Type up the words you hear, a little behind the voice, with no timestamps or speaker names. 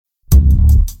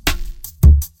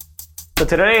So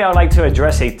today I'd like to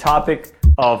address a topic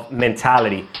of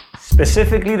mentality,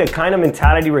 specifically the kind of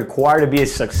mentality required to be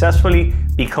successfully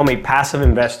become a passive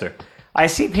investor. I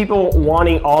see people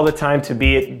wanting all the time to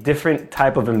be a different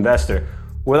type of investor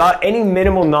without any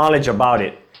minimal knowledge about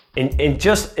it. And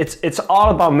it's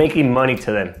all about making money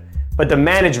to them. But the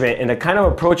management and the kind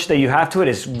of approach that you have to it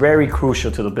is very crucial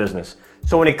to the business.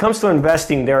 So when it comes to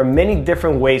investing, there are many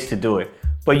different ways to do it,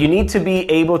 but you need to be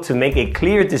able to make a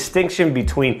clear distinction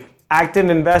between active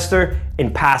investor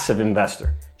and passive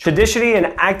investor. Traditionally,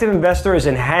 an active investor is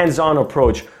a hands-on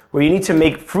approach where you need to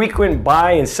make frequent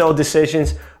buy and sell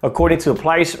decisions according to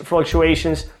price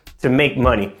fluctuations to make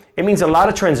money. It means a lot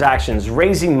of transactions,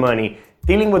 raising money,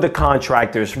 dealing with the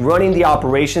contractors, running the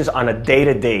operations on a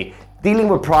day-to-day, dealing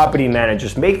with property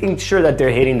managers, making sure that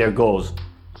they're hitting their goals.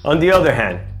 On the other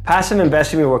hand, passive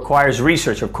investing requires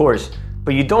research, of course,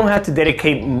 but you don't have to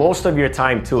dedicate most of your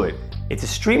time to it. It's a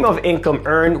stream of income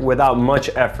earned without much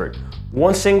effort.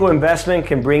 One single investment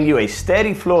can bring you a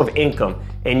steady flow of income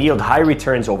and yield high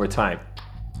returns over time.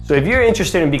 So if you're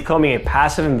interested in becoming a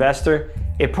passive investor,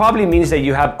 it probably means that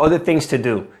you have other things to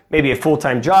do. Maybe a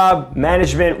full-time job,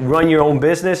 management, run your own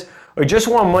business, or just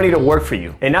want money to work for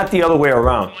you and not the other way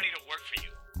around.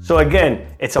 So again,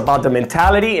 it's about the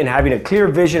mentality and having a clear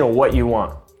vision of what you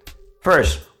want.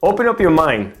 First, open up your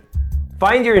mind.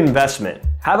 Find your investment.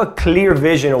 Have a clear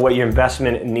vision of what your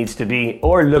investment needs to be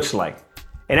or looks like.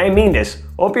 And I mean this,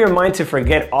 open your mind to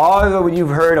forget all that you've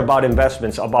heard about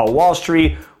investments, about Wall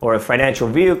Street or financial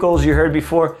vehicles you heard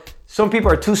before. Some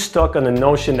people are too stuck on the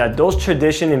notion that those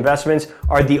traditional investments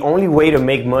are the only way to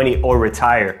make money or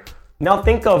retire. Now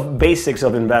think of basics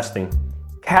of investing,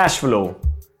 cash flow,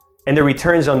 and the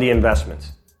returns on the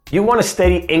investments. You want a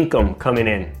steady income coming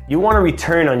in. You want a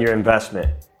return on your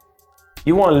investment.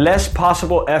 You want less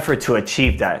possible effort to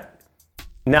achieve that.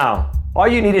 Now, all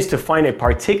you need is to find a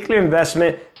particular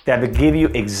investment that will give you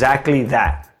exactly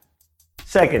that.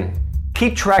 Second,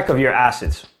 keep track of your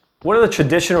assets. One of the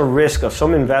traditional risks of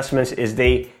some investments is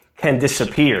they can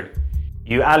disappear.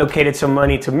 You allocated some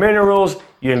money to minerals,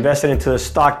 you invested into a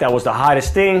stock that was the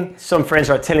hottest thing. Some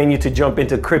friends are telling you to jump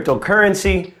into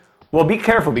cryptocurrency. Well, be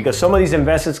careful because some of these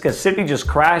investments can simply just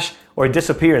crash or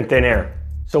disappear in thin air.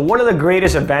 So one of the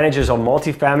greatest advantages of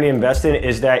multifamily investing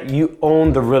is that you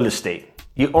own the real estate.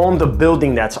 You own the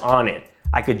building that's on it.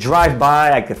 I could drive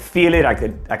by, I could feel it, I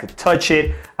could touch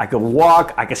it, I could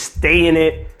walk, I could stay in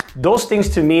it. Those things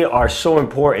to me are so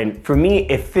important. For me,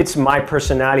 it fits my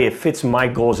personality, it fits my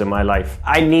goals in my life.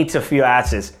 I need to feel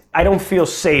assets. I don't feel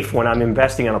safe when I'm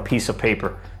investing on a piece of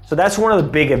paper. So that's one of the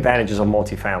big advantages of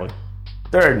multifamily.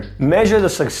 Third, measure the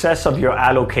success of your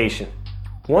allocation.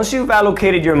 Once you've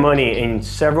allocated your money in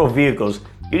several vehicles,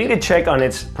 you need to check on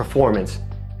its performance.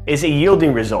 Is it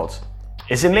yielding results?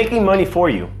 Is it making money for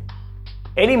you?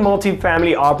 Any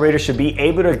multifamily operator should be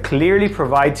able to clearly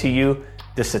provide to you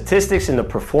the statistics and the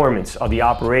performance of the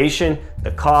operation,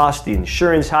 the cost, the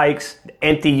insurance hikes, the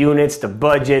empty units, the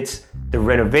budgets, the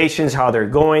renovations, how they're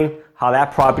going, how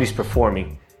that property is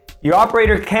performing. Your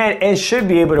operator can and should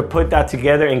be able to put that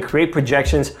together and create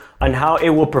projections on how it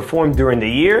will perform during the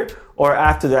year or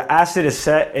after the asset is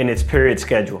set in its period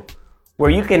schedule, where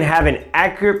you can have an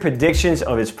accurate predictions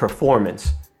of its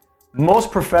performance.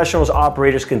 Most professional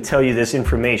operators can tell you this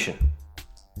information.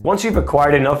 Once you've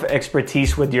acquired enough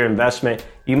expertise with your investment,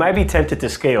 you might be tempted to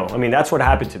scale. I mean, that's what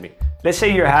happened to me. Let's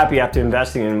say you're happy after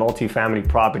investing in multifamily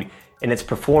property and it's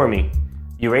performing.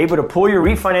 You're able to pull your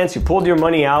refinance, you pulled your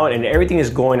money out, and everything is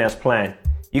going as planned.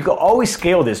 You can always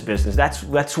scale this business.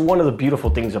 That's one of the beautiful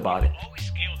things about it.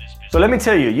 So let me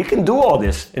tell you, you can do all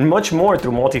this and much more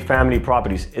through multifamily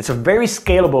properties. It's a very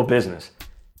scalable business.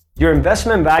 Your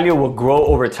investment value will grow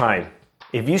over time.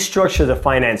 If you structure the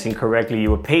financing correctly, you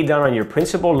will pay down on your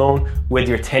principal loan with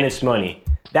your tenant's money.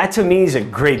 That to me is a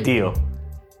great deal.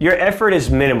 Your effort is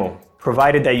minimal,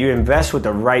 provided that you invest with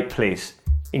the right place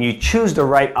and you choose the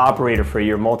right operator for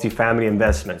your multifamily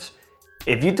investments.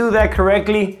 If you do that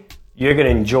correctly, you're gonna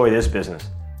enjoy this business.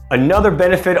 Another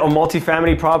benefit of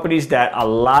multifamily properties that a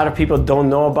lot of people don't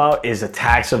know about is the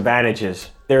tax advantages.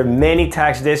 There are many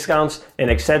tax discounts and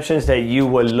exceptions that you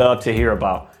would love to hear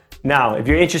about. Now, if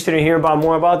you're interested in hearing about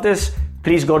more about this,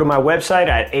 please go to my website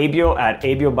at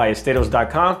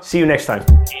abio@abioballesteros.com. See you next time.